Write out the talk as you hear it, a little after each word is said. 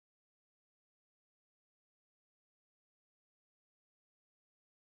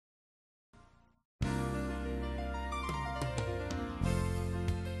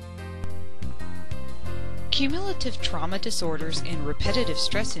Cumulative trauma disorders and repetitive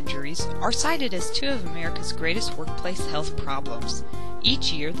stress injuries are cited as two of America's greatest workplace health problems.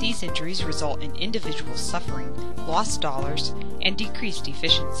 Each year, these injuries result in individuals suffering, lost dollars, and decreased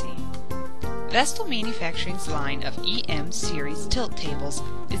efficiency. Vestil Manufacturing's line of EM series tilt tables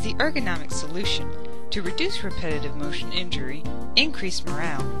is the ergonomic solution to reduce repetitive motion injury, increase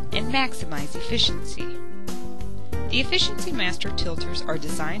morale, and maximize efficiency. The Efficiency Master tilters are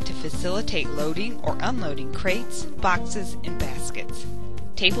designed to facilitate loading or unloading crates, boxes, and baskets.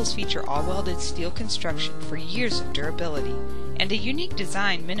 Tables feature all-welded steel construction for years of durability, and a unique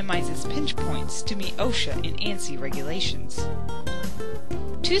design minimizes pinch points to meet OSHA and ANSI regulations.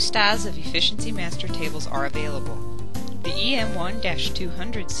 Two styles of Efficiency Master tables are available. The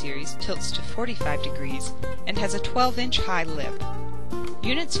EM1-200 series tilts to 45 degrees and has a 12-inch high lip.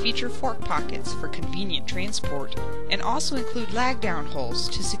 Units feature fork pockets for convenient transport and also include lag-down holes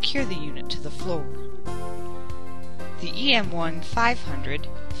to secure the unit to the floor. The EM1-500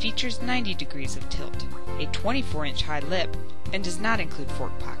 features 90 degrees of tilt, a 24-inch high lip, and does not include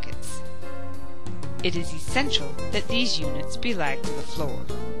fork pockets. It is essential that these units be lagged to the floor.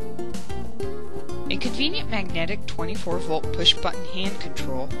 A convenient magnetic 24-volt push-button hand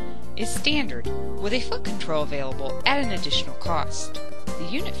control is standard, with a foot control available at an additional cost. The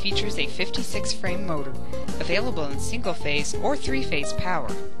unit features a 56-frame motor, available in single-phase or three-phase power.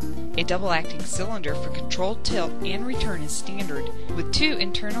 A double-acting cylinder for controlled tilt and return is standard, with two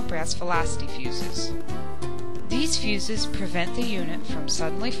internal brass velocity fuses. These fuses prevent the unit from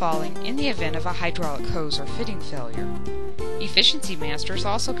suddenly falling in the event of a hydraulic hose or fitting failure. Efficiency Masters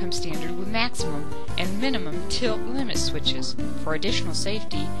also come standard with maximum and minimum tilt limit switches for additional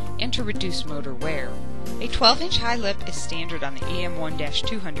safety and to reduce motor wear. A 12-inch high lip is standard on the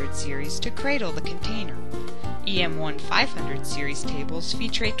EM1-200 series to cradle the container. EM1-500 series tables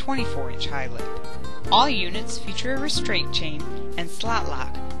feature a 24-inch high lip. All units feature a restraint chain and slot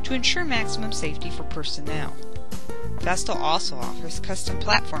lock to ensure maximum safety for personnel. Vestil also offers custom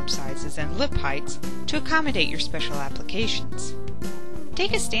platform sizes and lip heights to accommodate your special applications.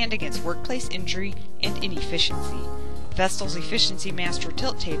 Take a stand against workplace injury and inefficiency. Vestil's Efficiency Master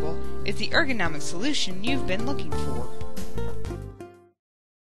tilt table is the ergonomic solution you've been looking for.